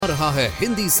रहा है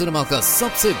हिंदी सिनेमा का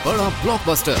सबसे बड़ा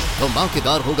ब्लॉकबस्टर।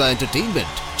 धमाकेदार होगा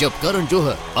एंटरटेनमेंट जब करण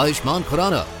जौहर, आयुष्मान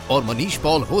खुराना और मनीष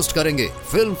पॉल होस्ट करेंगे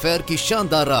फिल्म फेयर की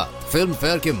शानदार रात। फिल्म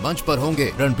फेयर के मंच पर होंगे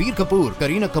रणबीर कपूर,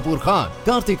 करीना कपूर खान,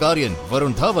 कार्तिक आर्यन,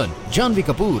 वरुण धवन, जानवी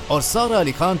कपूर और सारा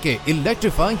अली खान के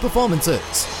इलेक्ट्रीफाइंग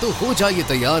परफॉर्मेंसेस। तो हो जाइए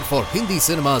तैयार for Hindi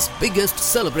cinema's biggest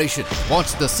celebration.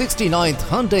 Watch the 69th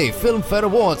Hyundai Film Fair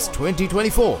Awards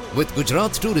 2024 with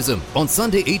Gujarat Tourism on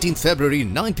Sunday 18th February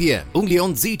 9 p.m. only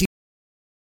on ZT.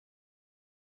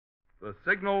 The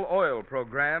Signal Oil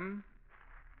Program,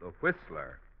 The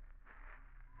Whistler.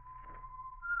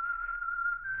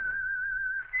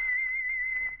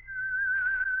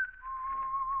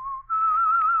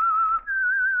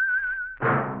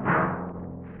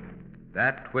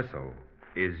 That whistle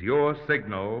is your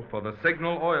signal for the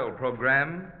Signal Oil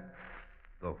Program,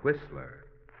 The Whistler.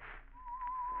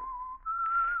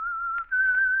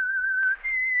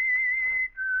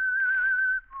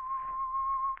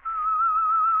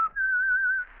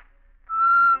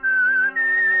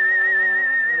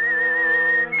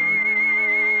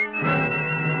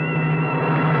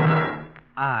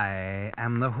 I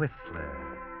am the Whistler,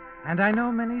 and I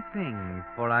know many things,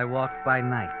 for I walk by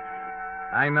night.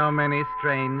 I know many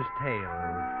strange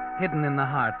tales hidden in the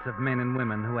hearts of men and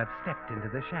women who have stepped into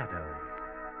the shadows.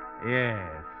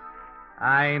 Yes,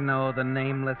 I know the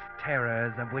nameless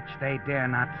terrors of which they dare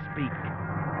not speak.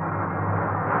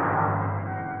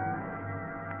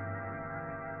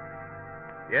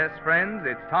 Yes, friends,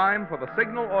 it's time for the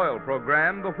Signal Oil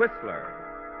Program, The Whistler.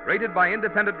 Rated by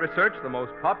independent research, the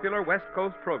most popular West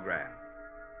Coast program.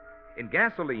 In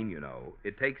gasoline, you know,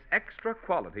 it takes extra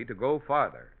quality to go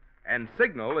farther. And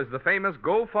Signal is the famous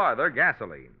Go Farther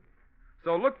gasoline.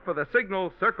 So look for the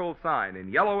Signal circle sign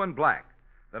in yellow and black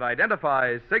that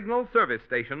identifies Signal service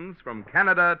stations from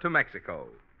Canada to Mexico.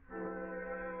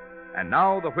 And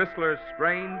now the Whistler's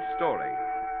strange story.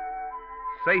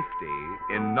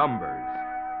 Safety in numbers.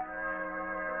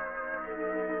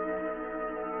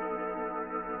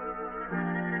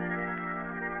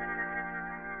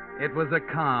 It was a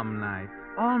calm night,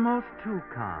 almost too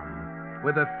calm,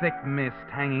 with a thick mist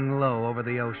hanging low over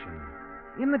the ocean.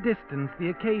 In the distance, the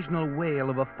occasional wail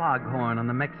of a foghorn on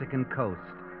the Mexican coast,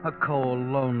 a cold,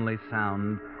 lonely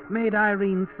sound, made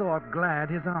Irene Thorpe glad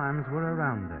his arms were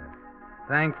around her,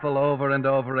 thankful over and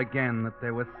over again that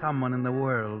there was someone in the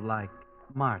world like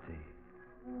Marty.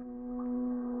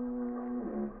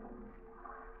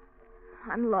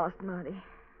 I'm lost, Marty.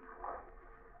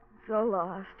 So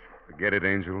lost. Forget it,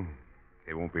 Angel.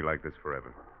 It won't be like this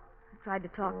forever. I tried to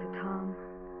talk to Tom.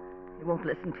 He won't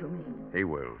listen to me. He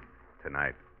will.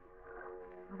 Tonight.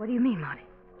 What do you mean, Marty?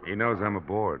 He knows I'm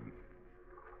aboard.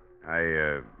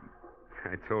 I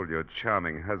told your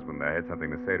charming husband I had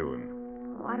something to say to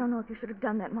him. Oh, I don't know if you should have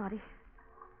done that, Marty.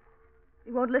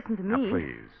 He won't listen to me. Now,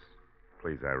 please.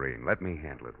 Please, Irene, let me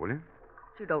handle it, will you?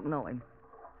 You don't know him.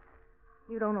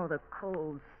 You don't know the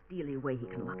cold, steely way he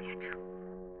can look at you.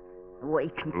 The way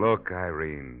he can... Look,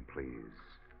 Irene, please.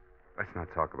 Let's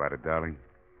not talk about it, darling.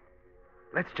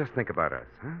 Let's just think about us,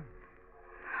 huh?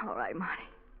 All right, Marty.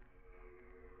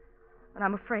 But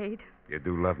I'm afraid. You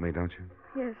do love me, don't you?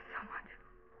 Yes, so much.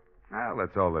 Well,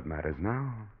 that's all that matters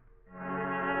now.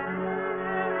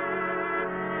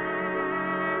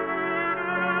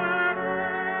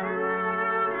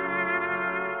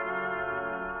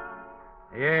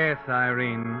 Yes,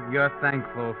 Irene, you're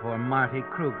thankful for Marty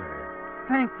Kruger.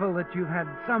 Thankful that you've had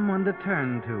someone to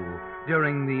turn to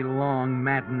during the long,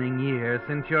 maddening years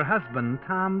since your husband,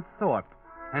 Tom Thorpe,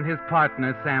 and his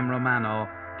partner, Sam Romano,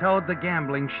 towed the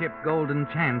gambling ship Golden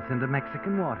Chance into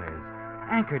Mexican waters,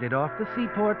 anchored it off the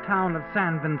seaport town of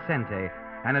San Vicente,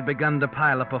 and had begun to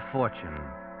pile up a fortune.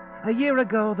 A year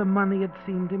ago, the money had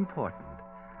seemed important.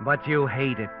 But you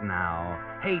hate it now.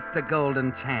 Hate the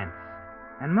Golden Chance.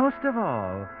 And most of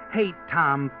all, hate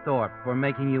Tom Thorpe for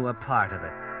making you a part of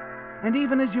it. And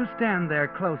even as you stand there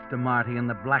close to Marty in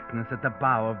the blackness at the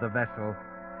bow of the vessel,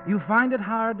 you find it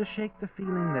hard to shake the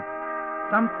feeling that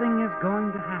something is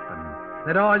going to happen,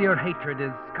 that all your hatred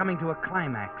is coming to a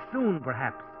climax, soon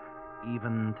perhaps,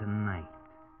 even tonight.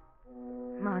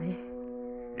 Marty.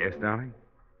 Yes, darling?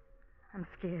 I'm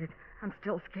scared. I'm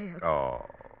still scared. Oh.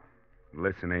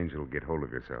 Listen, Angel, get hold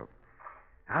of yourself.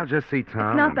 I'll just see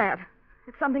Tom. It's not that.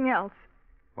 It's something else.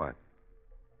 What?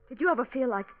 Did you ever feel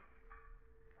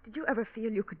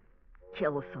you could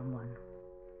kill someone?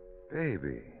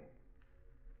 Baby.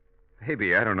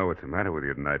 Baby, I don't know what's the matter with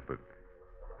you tonight, but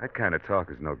that kind of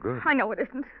talk is no good. I know it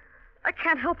isn't. I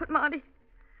can't help it, Marty.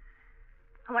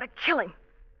 I want to kill him.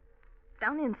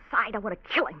 Down inside, I want to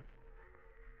kill him.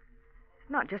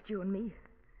 Not just you and me.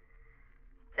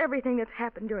 everything that's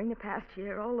happened during the past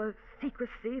year. All the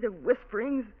secrecy, the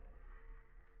whisperings.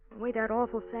 The way that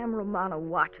awful Sam Romano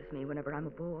watches me whenever I'm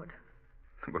aboard.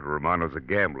 But Romano's a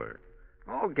gambler.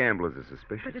 All gamblers are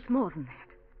suspicious. But it's more than that.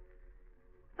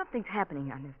 Something's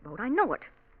happening on this boat. I know it.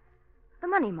 The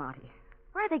money, Marty.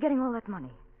 Where are they getting all that money?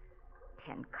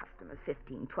 10 customers,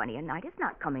 15, 20 a night. It's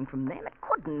not coming from them. It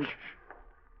couldn't.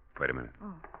 Wait a minute.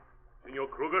 Oh. Senor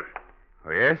Kruger?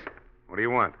 Oh, yes? What do you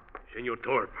want? Senor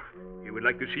Thorpe. He would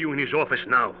like to see you in his office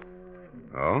now.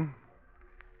 Oh?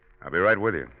 I'll be right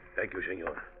with you. Thank you,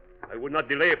 senor. I would not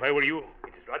delay if I were you.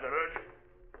 It is rather urgent.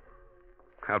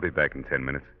 I'll be back in 10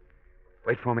 minutes.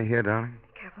 Wait for me here, darling.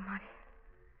 Be careful, Marty.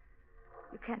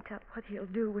 You can't tell what he'll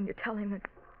do when you tell him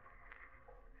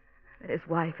that his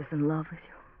wife is in love with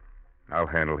you. I'll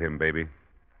handle him, baby.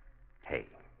 Hey,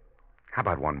 how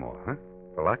about one more, huh?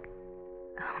 For luck?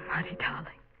 Oh, Marty, darling.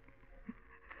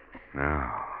 No.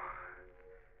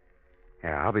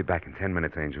 Yeah, I'll be back in 10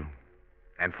 minutes, Angel.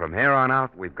 And from here on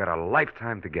out, we've got a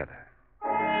lifetime together.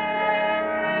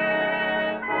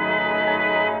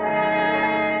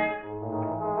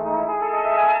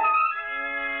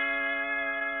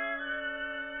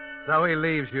 So he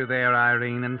leaves you there,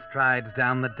 Irene, and strides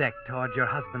down the deck toward your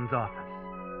husband's office.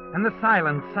 And the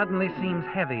silence suddenly seems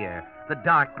heavier, the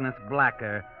darkness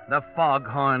blacker, the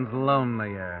foghorns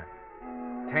lonelier.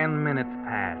 10 minutes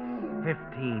pass,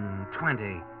 15,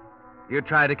 20. You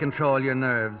try to control your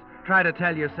nerves, try to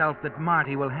tell yourself that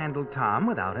Marty will handle Tom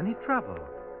without any trouble.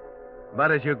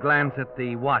 But as you glance at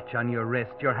the watch on your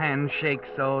wrist, your hand shakes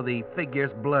so the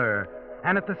figures blur,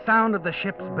 and at the sound of the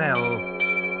ship's bell,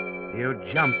 you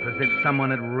jump as if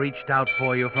someone had reached out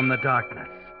for you from the darkness.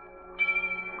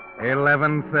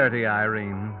 11:30,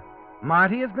 Irene.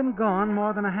 Marty has been gone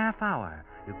more than a half hour.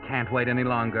 You can't wait any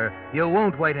longer. You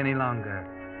won't wait any longer.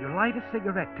 You light a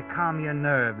cigarette to calm your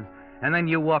nerves, and then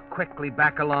you walk quickly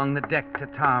back along the deck to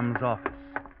Tom's office.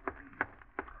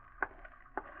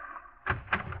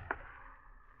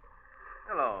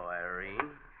 Hello, Irene.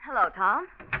 Hello, Tom.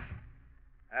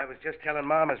 I was just telling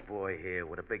Mama's boy here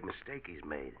what a big mistake he's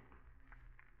made.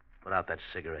 Put out that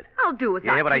cigarette. I'll do as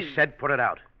You I hear what I please. said? Put it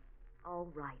out. All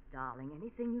right, darling.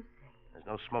 Anything you say. There's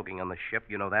no smoking on the ship.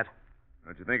 You know that?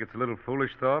 Don't you think it's a little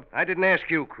foolish, Thorpe? I didn't ask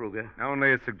you, Kruger.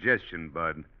 Only a suggestion,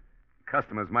 Bud.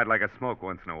 Customers might like a smoke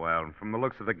once in a while, and from the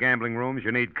looks of the gambling rooms,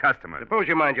 you need customers. Suppose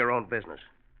you mind your own business.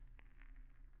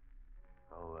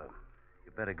 Oh,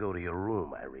 you better go to your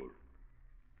room, Irene.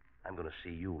 I'm going to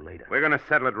see you later. We're going to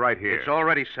settle it right here. It's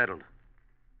already settled.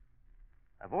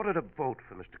 I've ordered a boat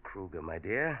for Mr. Kruger, my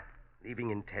dear, leaving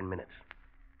in 10 minutes.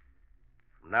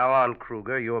 From now on,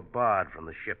 Kruger, you're barred from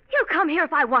the ship. He'll come here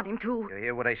if I want him to. You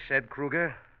hear what I said,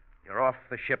 Kruger? You're off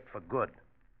the ship for good.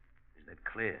 Is that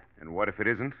clear? And what if it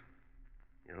isn't?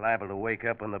 You're liable to wake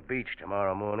up on the beach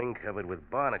tomorrow morning covered with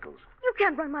barnacles. You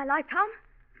can't run my life, Tom.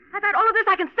 I've had all of this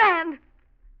I can stand.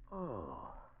 Oh.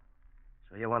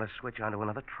 So you want to switch onto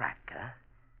another track, huh?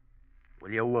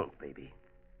 Well, you won't, baby.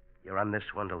 You're on this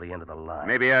one till the end of the line.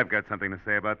 Maybe I've got something to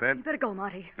say about that. You better go,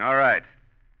 Marty. All right.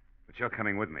 But you're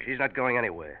coming with me. She's not going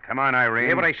anywhere. Come on, Irene. You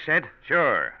hear what I said?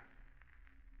 Sure.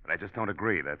 But I just don't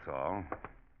agree, that's all.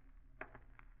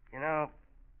 You know,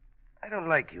 I don't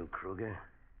like you, Kruger.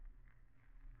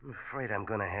 I'm afraid I'm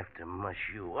going to have to mush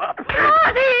you up.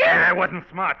 Marty! I wasn't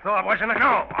smart, Thorpe, wasn't I?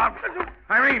 No.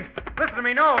 Irene, listen to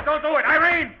me. No, don't do it.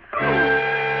 Irene!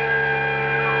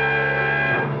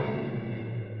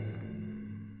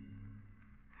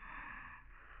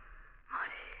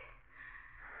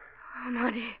 Oh,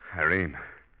 Marty. Irene,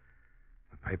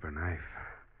 the paper knife.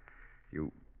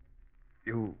 You...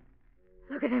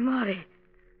 Look at him, Marty.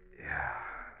 Yeah.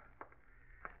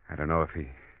 I don't know if he...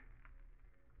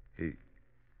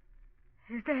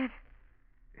 He's dead.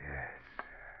 Yes.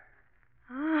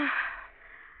 Ah.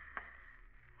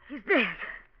 He's dead.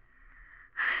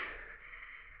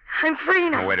 I'm free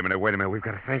now. Oh, wait a minute. We've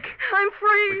got to think. I'm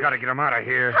free. We've got to get him out of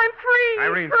here. I'm free.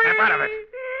 Irene, free. snap out of it.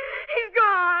 He's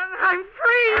gone. I'm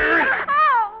free. Irene.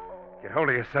 Oh. Get hold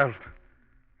of yourself.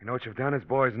 You know what you've done? His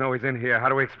boys know he's in here. How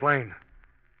do we explain?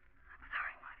 I'm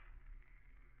sorry, Marty.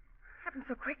 Happened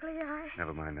so quickly,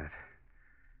 Never mind that.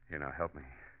 Here, now, help me.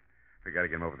 We got to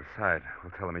get him over the side.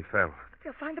 We'll tell him he fell.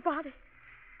 They'll find the body.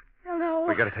 They'll know.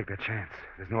 We got to take that chance.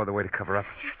 There's no other way to cover up.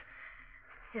 Yes.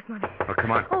 Yes, Marty. Oh,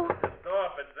 come on. Oh,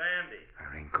 Thorpe, it's Andy.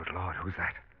 Irene, good Lord, who's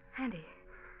that? Andy.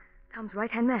 Tom's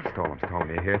right-hand man. Stall him.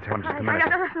 You hear? Tell him just a I minute.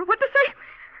 don't know what to say.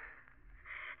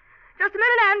 Just a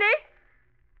minute, Andy.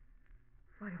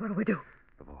 Marty, what'll we do?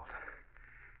 The vault.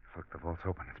 Look, the vault's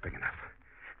open. It's big enough.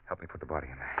 Help me put the body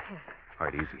in there. Yes. All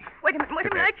right, easy. Wait a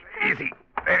minute. Easy.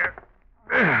 There.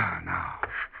 Now.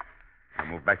 I'll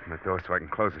move back from the door so I can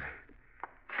close it.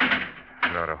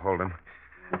 You ought to hold him.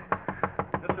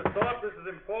 Mr. Thorpe, this is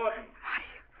important.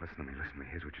 Listen to me.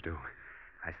 Here's what you do.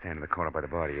 I stand in the corner by the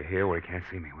bar. You hear where he can't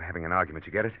see me. We're having an argument.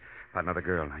 You get it? About another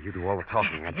girl. Now, you do all the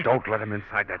talking, and don't let him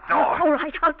inside that door. All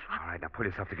right, I'll try. All right, now pull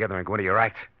yourself together and go into your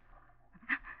act.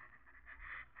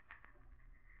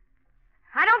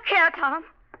 I don't care, Tom.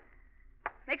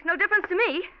 Makes no difference to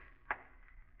me.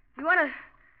 You want to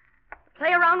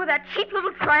play around with that cheap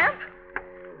little tramp?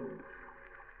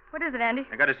 What is it, Andy?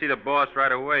 I got to see the boss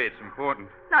right away. It's important.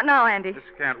 Not now, Andy. Just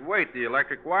can't wait. The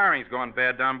electric wiring's going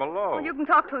bad down below. Well, you can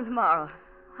talk to him tomorrow.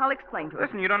 I'll explain to him.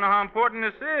 Listen, you don't know how important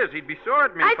this is. He'd be sore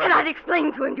at me. I if said I'd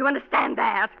explain to him. Do you understand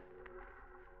that?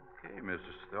 Okay, Mrs.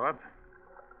 Thorpe.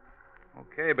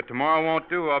 Okay, but tomorrow won't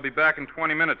do. I'll be back in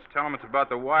 20 minutes. Tell him it's about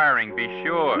the wiring. Be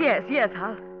sure. Yes.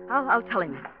 I'll tell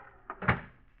him.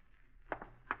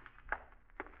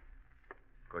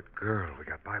 Good girl. We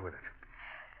got by with it.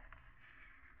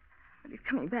 But he's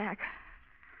coming back.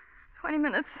 20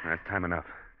 minutes. That's time enough.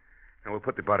 Now, we'll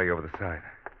put the body over the side.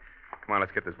 Come on,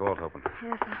 let's get this vault open.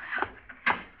 Yes, What's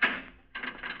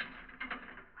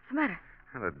the matter?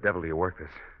 How the devil do you work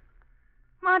this?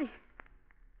 Marty.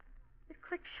 It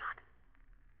clicked shut.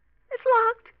 It's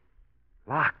locked.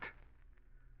 Locked?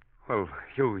 Well,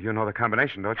 you know the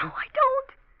combination, don't you? No, I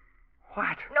don't.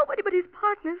 What? Nobody but his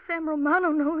partner, Sam Romano,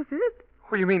 knows it.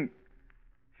 What do you mean?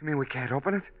 You mean we can't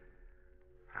open it?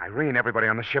 Irene, everybody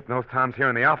on the ship knows Tom's here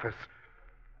in the office.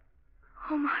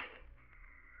 Oh, Marty.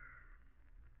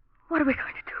 What are we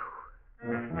going to do?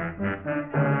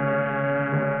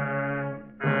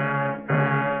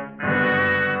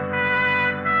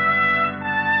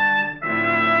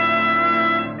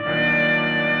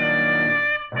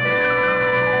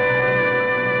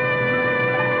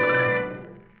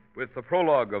 With the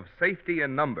prologue of Safety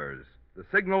in Numbers, the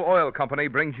Signal Oil Company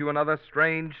brings you another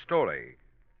strange story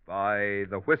by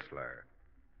The Whistler.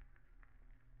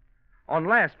 On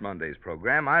last Monday's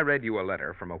program, I read you a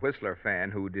letter from a Whistler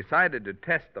fan who decided to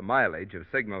test the mileage of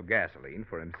Signal gasoline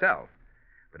for himself.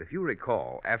 But if you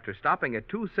recall, after stopping at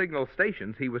 2 Signal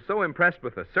stations, he was so impressed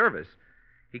with the service,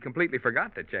 he completely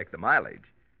forgot to check the mileage.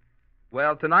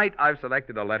 Well, tonight I've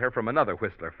selected a letter from another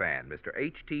Whistler fan, Mr.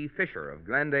 H.T. Fisher of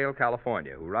Glendale,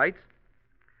 California, who writes,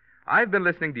 I've been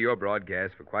listening to your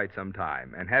broadcast for quite some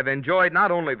time and have enjoyed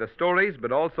not only the stories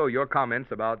but also your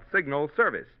comments about Signal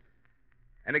service.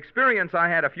 An experience I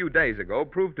had a few days ago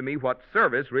proved to me what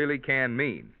service really can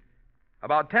mean.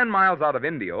 About 10 miles out of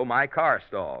Indio, my car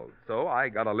stalled, so I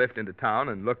got a lift into town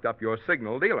and looked up your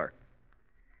Signal dealer.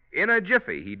 In a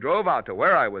jiffy, he drove out to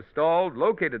where I was stalled,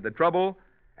 located the trouble,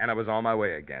 and I was on my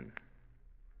way again.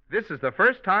 This is the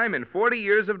first time in 40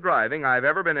 years of driving I've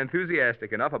ever been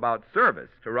enthusiastic enough about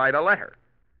service to write a letter.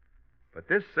 But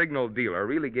this Signal dealer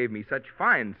really gave me such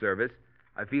fine service,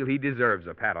 I feel he deserves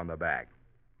a pat on the back.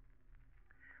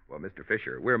 Well, Mr.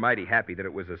 Fisher, we're mighty happy that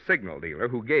it was a Signal dealer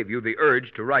who gave you the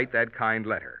urge to write that kind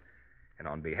letter. And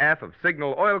on behalf of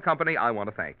Signal Oil Company, I want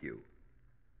to thank you.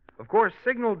 Of course,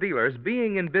 Signal dealers,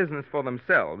 being in business for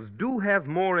themselves, do have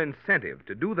more incentive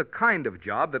to do the kind of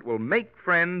job that will make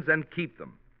friends and keep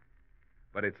them.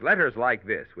 But it's letters like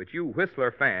this, which you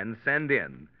Whistler fans send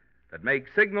in, that make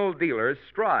Signal dealers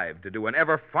strive to do an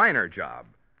ever finer job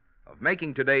of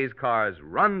making today's cars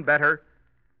run better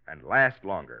and last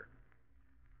longer.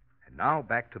 And now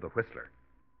back to the Whistler.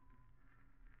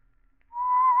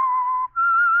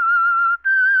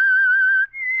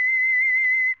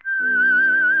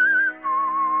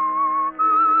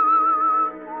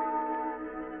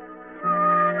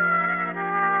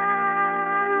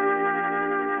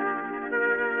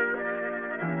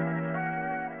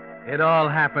 It all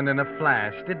happened in a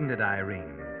flash, didn't it,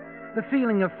 Irene? The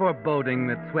feeling of foreboding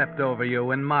that swept over you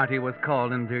when Marty was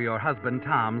called into your husband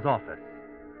Tom's office.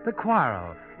 The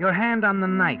quarrel, your hand on the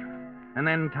knife, and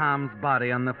then Tom's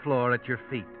body on the floor at your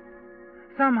feet.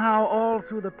 Somehow, all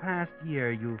through the past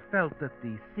year, you felt that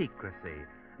the secrecy,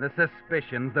 the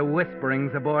suspicions, the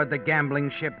whisperings aboard the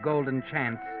gambling ship Golden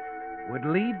Chance would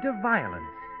lead to violence.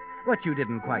 But you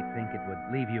didn't quite think it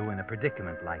would leave you in a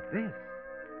predicament like this.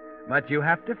 But you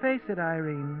have to face it,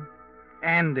 Irene.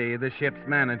 Andy, the ship's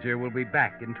manager, will be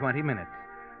back in 20 minutes,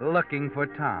 looking for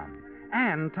Tom.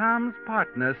 And Tom's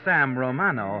partner, Sam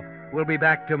Romano, will be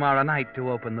back tomorrow night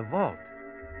to open the vault.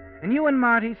 And you and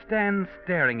Marty stand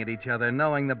staring at each other,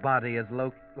 knowing the body is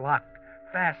locked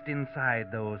fast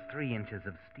inside those 3 inches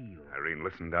of steel. Irene,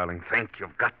 listen, darling. Think.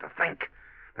 You've got to think.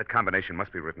 That combination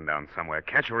must be written down somewhere.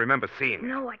 Can't you remember seeing it?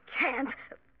 No, I can't.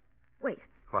 Wait.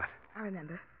 What? I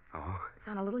remember. Oh? It's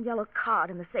on a little yellow card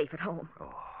in the safe at home.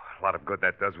 Oh, a lot of good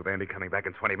that does with Andy coming back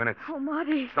in 20 minutes. Oh,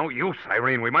 Marty. It's no use,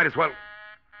 Irene. We might as well...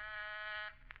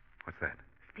 What's that?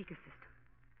 Speaker system.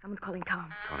 Someone's calling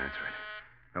Tom. Don't answer it.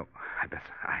 No, I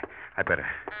better.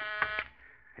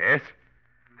 Yes?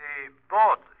 The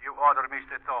boat you ordered,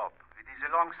 Mr. Thorpe. It is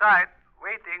alongside,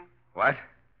 waiting. What?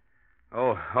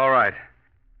 Oh, all right.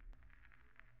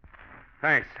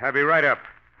 Thanks. I'll be right up.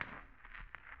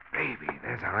 Baby,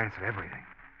 there's our answer to everything.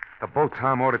 The boat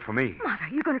Tom ordered for me. Mother,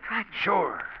 you going to try to...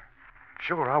 Sure.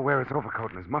 I'll wear his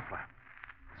overcoat and his muffler.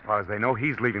 As far as they know,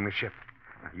 he's leaving the ship.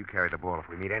 Now, you carry the ball if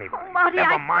we meet anybody. Oh, Marty,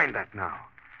 Never mind that now.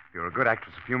 You're a good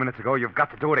actress a few minutes ago. You've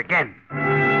got to do it again.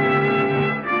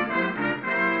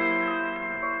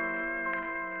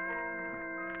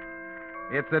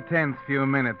 It's a tense few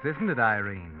minutes, isn't it,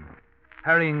 Irene?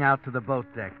 Hurrying out to the boat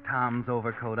deck, Tom's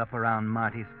overcoat up around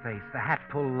Marty's face, the hat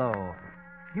pulled low.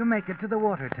 You make it to the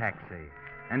water taxi.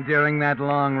 And during that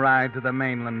long ride to the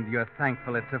mainland, you're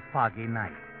thankful it's a foggy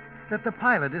night, that the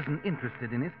pilot isn't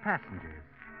interested in his passengers.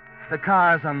 The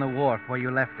car's on the wharf where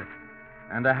you left it.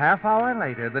 And a half hour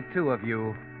later, the two of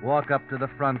you walk up to the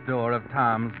front door of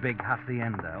Tom's big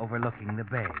hacienda overlooking the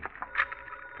bay.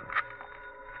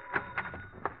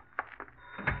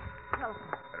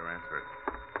 Better answer it.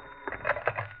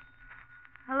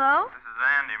 Hello? This is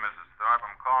Andy, Mrs. Thorpe.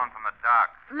 I'm calling from the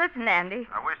dock. Listen, Andy.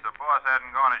 I wish the boss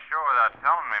hadn't gone ashore without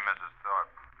telling me, Mrs. Thorpe.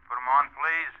 Put him on,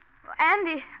 please.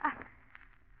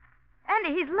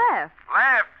 Andy, he's left.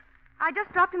 Left? I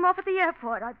just dropped him off at the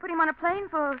airport. I put him on a plane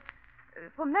for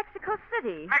Mexico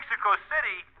City. Mexico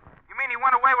City? You mean he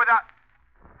went away without...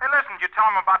 Hey, listen, did you tell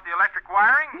him about the electric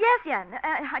wiring? Yes, Yen,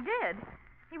 I did.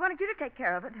 He wanted you to take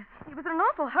care of it. He was in an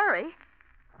awful hurry.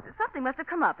 Something must have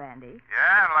come up, Andy.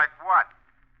 Yeah, like what?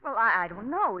 Well, I don't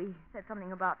know. He said something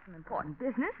about some important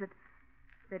business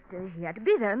that he had to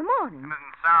be there in the morning. It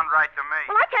doesn't sound right to me.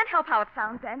 Well, I can't help how it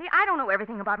sounds, Andy. I don't know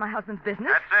everything about my husband's business.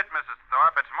 That's it, Mrs.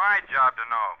 Thorpe. It's my job to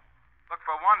know. Look,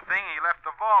 for one thing, he left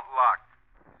the vault locked.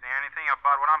 See anything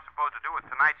about what I'm supposed to do with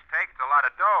tonight's take? It's a lot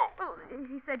of dough. Well,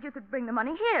 he said you could bring the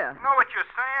money here. You know what you're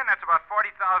saying? That's about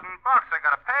 $40,000 I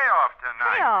got to pay off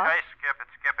tonight. Pay off? Hey, skip it.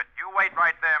 You wait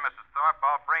right there, Mrs. Thorpe.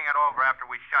 I'll bring it over after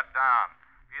we shut down.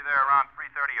 Be there around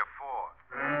 3:30 or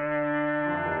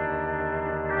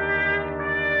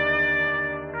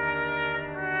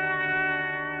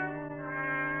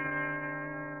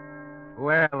 4.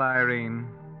 Well, Irene,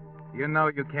 you know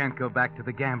you can't go back to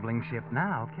the gambling ship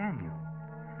now, can you?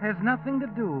 There's nothing to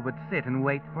do but sit and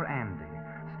wait for Andy.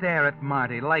 Stare at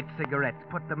Marty, light cigarettes,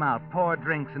 put them out, pour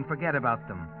drinks, and forget about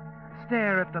them.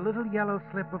 Stare at the little yellow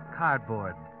slip of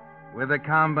cardboard with a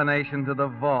combination to the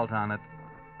vault on it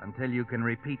until you can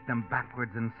repeat them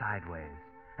backwards and sideways.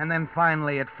 And then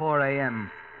finally at 4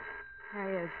 a.m. There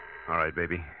he is. All right,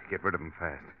 baby. Get rid of him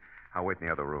fast. I'll wait in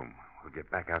the other room. We'll get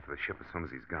back out to the ship as soon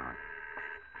as he's gone.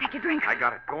 Take your drink. I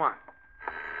got it. Go on.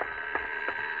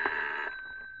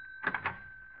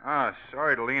 Ah,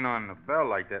 sorry to lean on the bell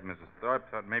like that, Mrs. Thorpe.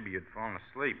 Thought maybe you'd fallen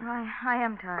asleep. I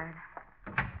am tired.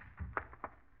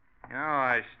 You know,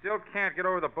 I still can't get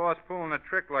over the boss pulling a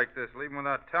trick like this, leaving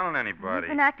without telling anybody.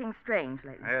 He's been acting strange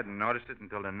lately. I hadn't noticed it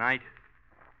until tonight.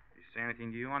 Did he say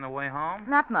anything to you on the way home?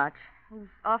 Not much. He was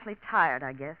awfully tired,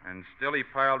 I guess. And still he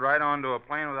piled right onto a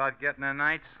plane without getting a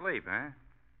night's sleep, huh?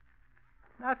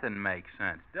 Nothing makes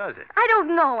sense, does it? I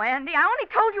don't know, Andy. I only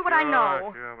told you what I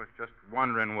know. Sure. I was just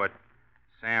wondering what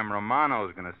Sam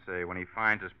Romano's going to say when he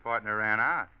finds his partner ran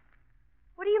out.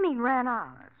 What do you mean, ran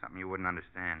out? That's something you wouldn't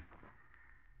understand.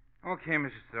 Okay,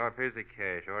 Mrs. Thorpe, here's the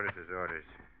cash. Orders is orders.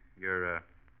 You're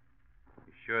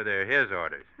sure they're his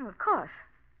orders? Oh, of course.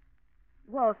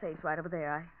 Wall safe's right over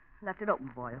there. I left it open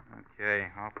for you. Okay,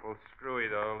 awful screwy,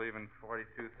 though, leaving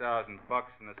 $42,000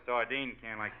 in a sardine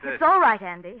can like this. It's all right,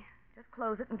 Andy. Just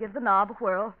close it and give the knob a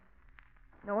whirl.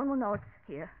 No one will know it's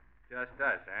here. Just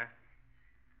us, huh?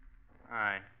 All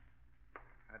right.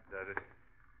 That does it.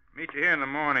 Meet you here in the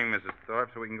morning, Mrs.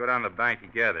 Thorpe, so we can go down to the bank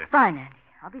together. Fine, Andy.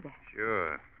 I'll be there.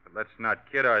 Sure. But let's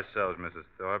not kid ourselves, Mrs.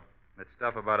 Thorpe. That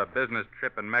stuff about a business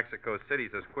trip in Mexico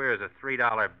City's as queer as a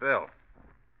 $3 bill.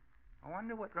 I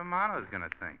wonder what Romano's going to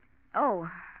think. Oh,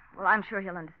 well, I'm sure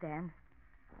he'll understand.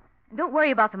 And don't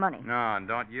worry about the money. No, and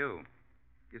don't you.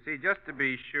 You see, just to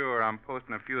be sure, I'm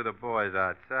posting a few of the boys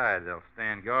outside. They'll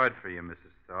stand guard for you,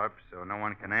 Mrs. Thorpe, so no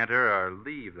one can enter or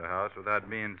leave the house without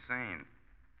being seen.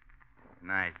 Good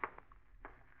night.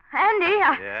 Andy,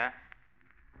 Yeah?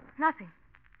 Nothing.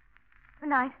 Good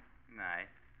night. Night.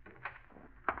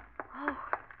 Oh.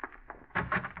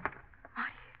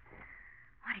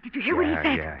 Marty, did you hear what he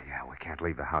said? Yeah. We can't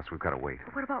leave the house. We've got to wait.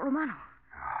 But what about Romano?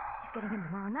 He's getting in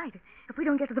tomorrow night. If we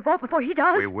don't get to the vault before he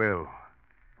does... We will.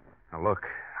 Now, look,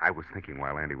 I was thinking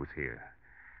while Andy was here.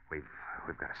 We've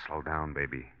got to slow down,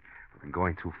 baby. We've been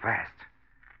going too fast.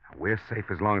 Now, we're safe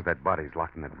as long as that body's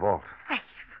locked in that vault. Safe?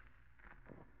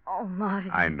 Oh, Marty.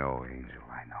 I know, Angel,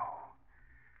 I know.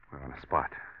 We're on a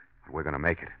spot, but we're going to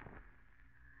make it.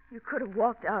 You could have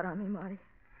walked out on me, Marty.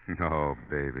 No,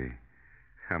 baby.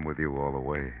 I'm with you all the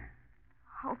way.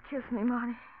 Oh, kiss me,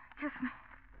 Marty. Kiss me.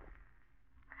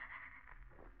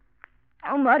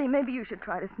 Oh, Marty, maybe you should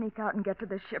try to sneak out and get to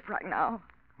the ship right now.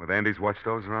 With Andy's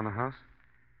watchdogs around the house?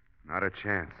 Not a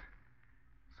chance.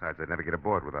 Besides, I'd never get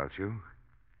aboard without you.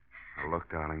 Now, look,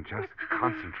 darling, just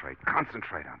concentrate on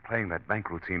playing that bank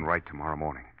routine right tomorrow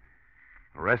morning.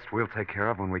 The rest we'll take care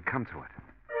of when we come to it.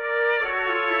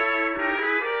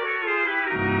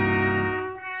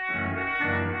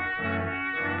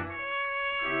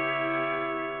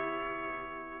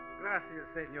 Gracias,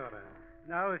 senora.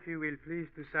 Now, if you will please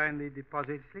to sign the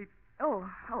deposit slip. Oh,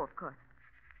 of course.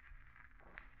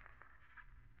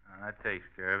 That takes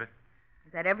care of it.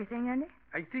 Is that everything, Andy?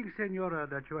 I think, senora,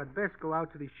 that you had best go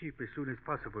out to the ship as soon as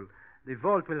possible. The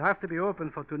vault will have to be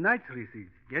open for tonight's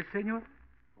receipts. Yes, senor?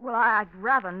 Well, I'd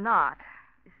rather not.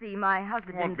 You see, my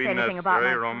husband Won't didn't be say anything about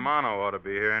necessary. my... Romano ought to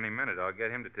be here any minute. I'll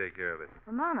get him to take care of it.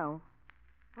 Romano?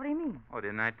 What do you mean? Oh,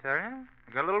 didn't I tell you?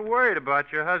 I got a little worried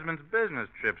about your husband's business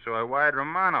trip, so I wired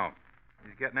Romano.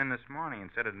 He's getting in this morning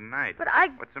instead of tonight. But I...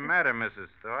 What's the matter, Mrs.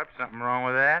 Thorpe? Something wrong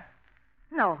with that?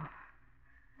 No.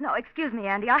 No, excuse me,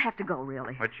 Andy. I have to go,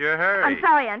 really. What's your hurry? I'm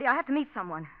sorry, Andy. I have to meet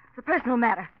someone. It's a personal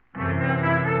matter.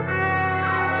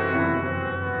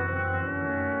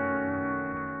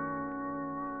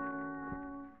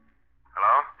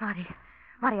 Hello?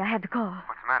 Marty, I had to call.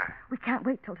 What's the matter? We can't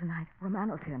wait till tonight.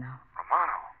 Romano's here now.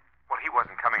 Romano? Well, he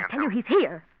wasn't coming I until... tell you, he's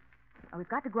here. Now, we've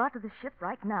got to go out to the ship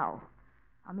right now.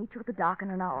 I'll meet you at the dock in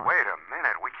an hour. Wait a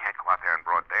minute. We can't go out there in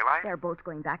broad daylight. There are boats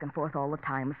going back and forth all the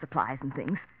time with supplies and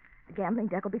things. The gambling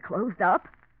deck will be closed up.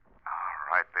 All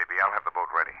right, baby. I'll have the boat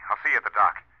ready. I'll see you at the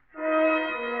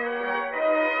dock.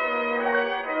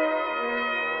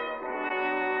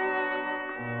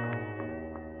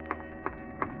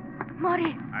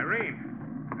 Marty, Irene,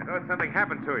 I thought something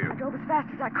happened to you. I drove as fast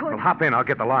as I could. Well, hop in. I'll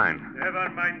get the line. Never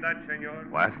mind that, senor.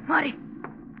 What? Marty,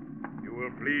 You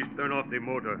will please turn off the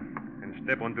motor and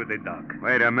step onto the dock.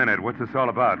 Wait a minute. What's this all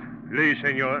about? Please,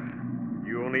 senor.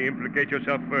 You only implicate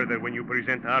yourself further when you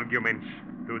present arguments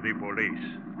to the police.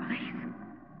 police.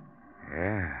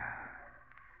 Yeah.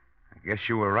 I guess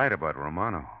you were right about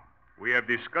Romano. We have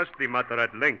discussed the matter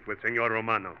at length with Senor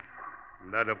Romano.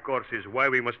 That, of course, is why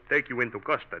we must take you into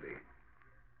custody.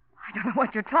 I don't know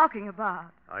what you're talking about.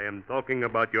 I am talking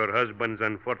about your husband's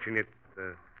unfortunate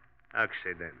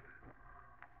accident.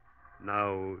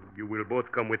 Now, you will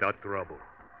both come without trouble.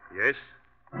 Yes?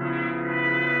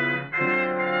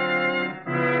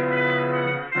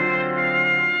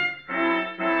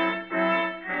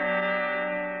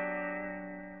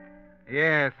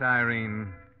 Yes,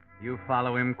 Irene. You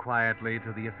follow him quietly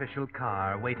to the official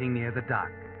car waiting near the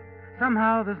dock.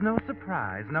 Somehow there's no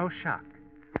surprise, no shock.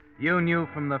 You knew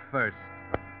from the first,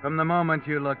 from the moment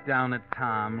you looked down at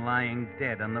Tom lying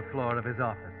dead on the floor of his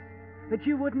office, that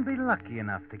you wouldn't be lucky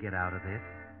enough to get out of this.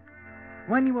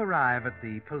 When you arrive at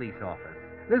the police office,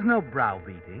 there's no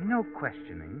browbeating, no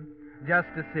questioning, just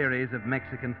a series of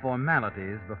Mexican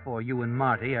formalities before you and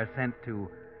Marty are sent to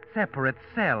separate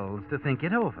cells to think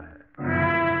it over.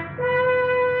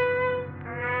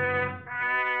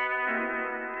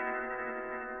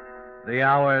 The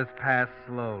hours pass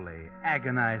slowly,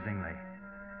 agonizingly.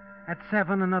 At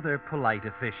 7, another polite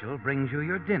official brings you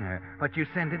your dinner, but you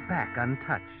send it back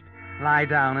untouched. Lie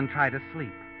down and try to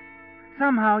sleep.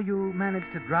 Somehow you manage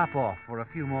to drop off for a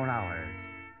few more hours.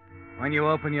 When you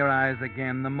open your eyes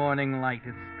again, the morning light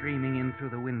is streaming in through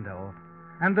the window,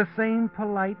 and the same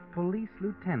polite police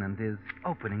lieutenant is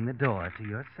opening the door to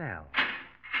your cell.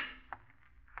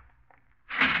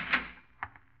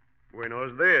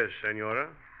 Buenos dias, senora.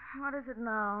 What is it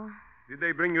now? Did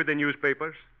they bring you the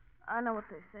newspapers? I know what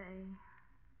they say.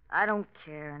 I don't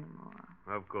care anymore.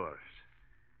 Of course.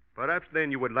 Perhaps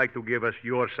then you would like to give us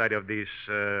your side of this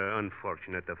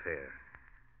unfortunate affair.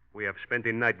 We have spent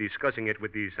the night discussing it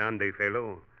with the Sunday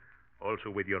fellow, also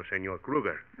with your Senor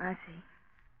Kruger. I see.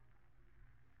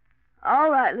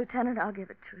 All right, Lieutenant, I'll give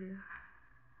it to you.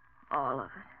 All of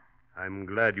it. I'm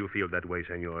glad you feel that way,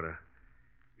 Senora.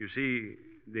 You see,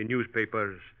 the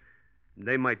newspapers,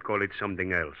 they might call it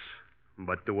something else.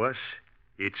 But to us,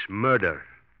 it's murder.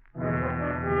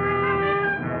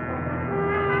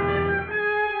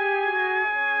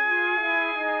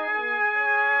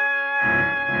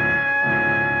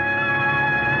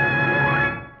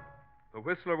 The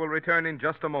Whistler will return in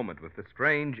just a moment with the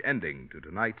strange ending to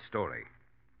tonight's story.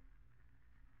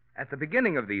 At the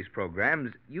beginning of these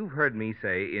programs, you've heard me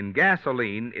say in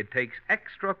gasoline, it takes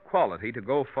extra quality to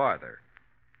go farther.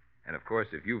 And, of course,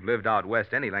 if you've lived out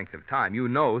west any length of time, you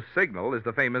know Signal is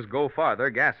the famous Go Farther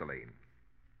gasoline.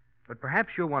 But perhaps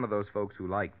you're one of those folks who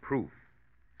like proof.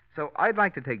 So I'd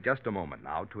like to take just a moment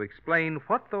now to explain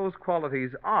what those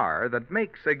qualities are that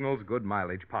make Signal's good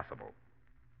mileage possible.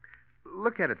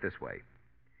 Look at it this way.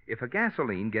 If a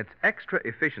gasoline gets extra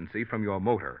efficiency from your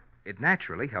motor, it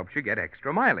naturally helps you get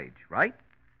extra mileage, right?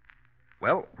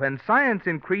 Well, when science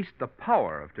increased the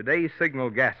power of today's Signal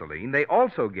gasoline, they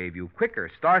also gave you quicker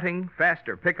starting,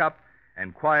 faster pickup,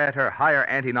 and quieter, higher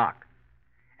anti-knock.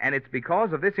 And it's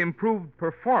because of this improved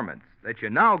performance that you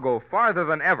now go farther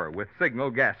than ever with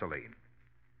Signal gasoline.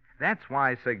 That's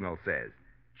why Signal says,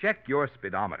 check your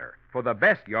speedometer for the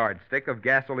best yardstick of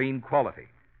gasoline quality.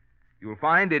 You'll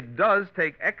find it does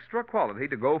take extra quality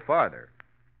to go farther.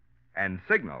 And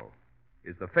Signal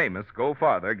is the famous Go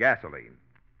Farther gasoline.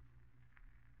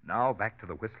 Now back to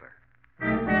the Whistler.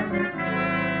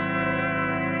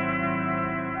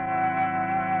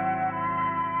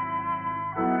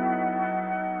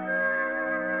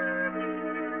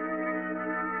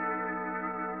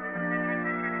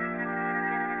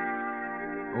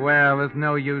 Well, there's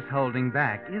no use holding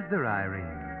back, is there,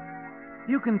 Irene?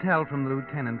 You can tell from the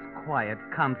lieutenant's quiet,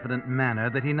 confident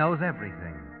manner that he knows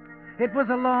everything. It was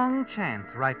a long chance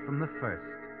right from the first.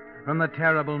 From the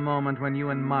terrible moment when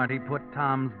you and Marty put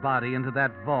Tom's body into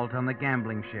that vault on the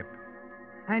gambling ship.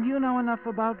 And you know enough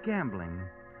about gambling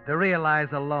to realize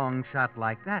a long shot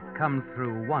like that comes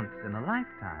through once in a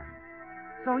lifetime.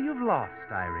 So you've lost,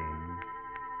 Irene.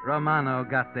 Romano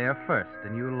got there first,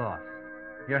 and you lost.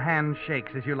 Your hand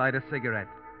shakes as you light a cigarette.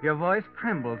 Your voice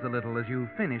trembles a little as you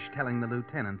finish telling the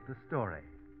lieutenant the story.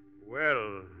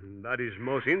 Well, that is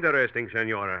most interesting,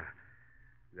 Senora.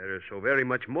 There is so very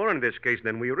much more in this case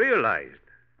than we realized.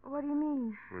 What do you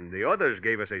mean? And the others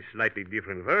gave us a slightly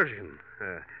different version.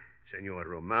 Senor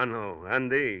Romano,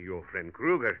 Andy, your friend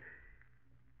Kruger.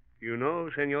 You know,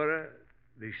 Senora,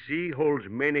 the sea holds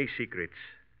many secrets.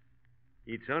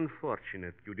 It's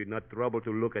unfortunate you did not trouble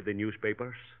to look at the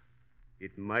newspapers.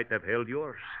 It might have held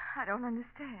yours. I don't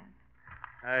understand.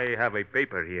 I have a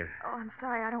paper here. Oh, I'm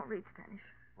sorry. I don't read Spanish.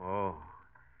 Oh.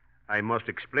 I must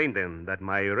explain then that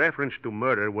my reference to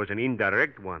murder was an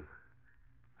indirect one.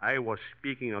 I was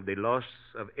speaking of the loss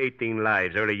of 18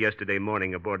 lives early yesterday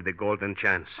morning aboard the Golden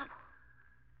Chance.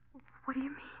 What do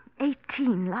you mean,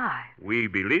 18 lives? We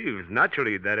believe,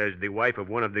 naturally, that as the wife of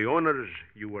one of the owners,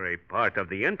 you were a part of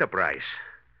the enterprise.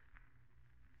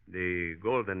 The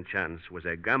Golden Chance was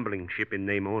a gambling ship in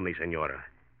name only, Senora.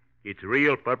 Its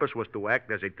real purpose was to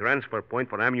act as a transfer point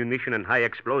for ammunition and high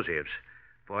explosives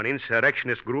for an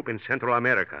insurrectionist group in Central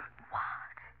America.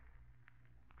 What?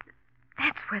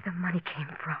 That's where the money came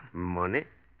from. Money?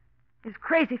 His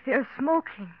crazy fear of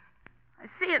smoking. I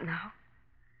see it now.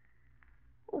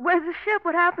 Where's the ship?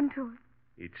 What happened to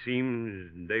it? It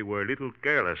seems they were a little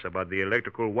careless about the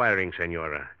electrical wiring,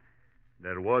 Senora.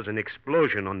 There was an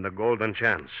explosion on the Golden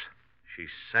Chance. She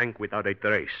sank without a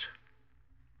trace.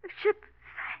 The ship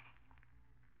sank.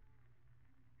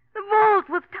 The vault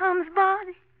with Tom's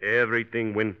body.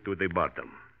 Everything went to the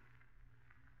bottom.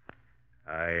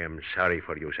 I am sorry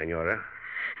for you, Senora.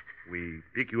 We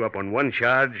pick you up on one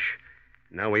charge.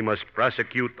 Now we must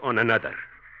prosecute on another.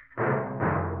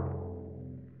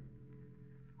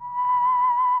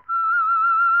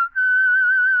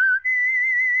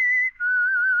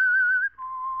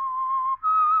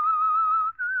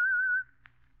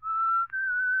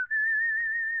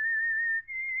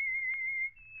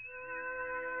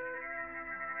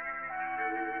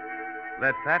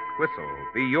 Let that whistle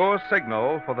be your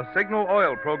signal for the Signal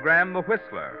Oil program, The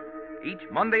Whistler, each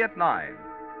Monday at 9.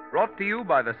 Brought to you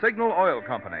by the Signal Oil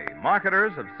Company,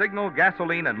 marketers of Signal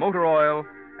gasoline and motor oil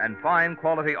and fine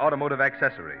quality automotive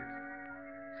accessories.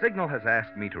 Signal has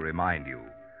asked me to remind you,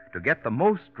 to get the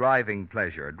most driving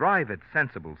pleasure, drive at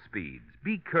sensible speeds,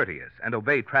 be courteous, and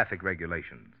obey traffic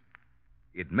regulations.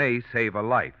 It may save a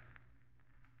life,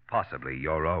 possibly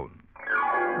your own.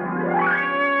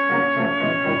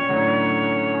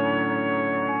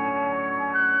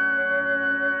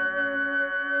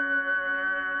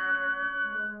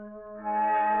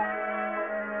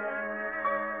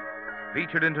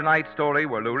 Featured in tonight's story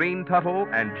were Lurene Tuttle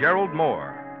and Gerald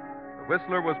Moore. The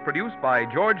Whistler was produced by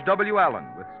George W. Allen,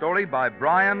 with story by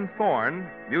Brian Thorne,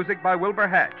 music by Wilbur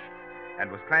Hatch, and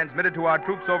was transmitted to our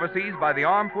troops overseas by the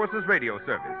Armed Forces Radio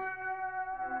Service.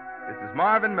 This is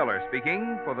Marvin Miller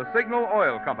speaking for the Signal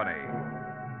Oil Company.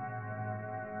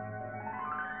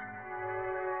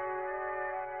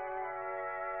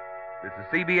 This is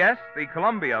CBS, the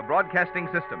Columbia Broadcasting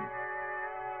System.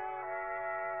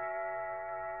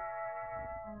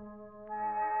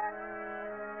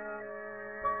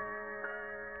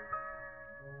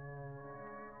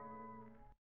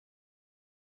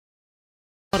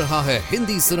 आ रहा है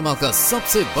Hindi cinema का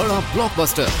सबसे बड़ा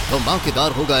blockbuster.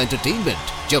 धमाकेदार होगा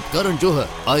entertainment जब करण जौहर,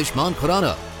 आयुष्मान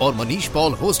खुराना और Manish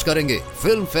Paul host करेंगे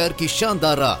फिल्म फेयर की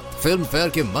शानदार रात। फिल्म फेयर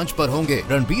के मंच पर होंगे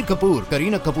रणबीर कपूर,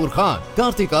 करीना कपूर खान,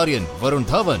 कार्तिक आर्यन, वरुण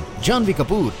धवन, जानवी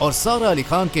कपूर और सारा अली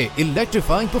खान के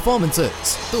इलेक्ट्रीफाइंग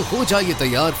परफॉर्मेंसेस। तो हो जाइए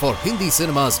तैयार for Hindi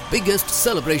cinema's biggest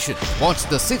celebration. Watch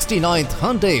the 69th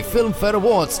Hyundai Film Fair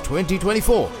Awards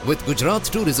 2024 with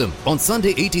Gujarat Tourism on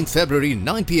Sunday 18th February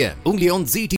 9 p.m. only on ZT.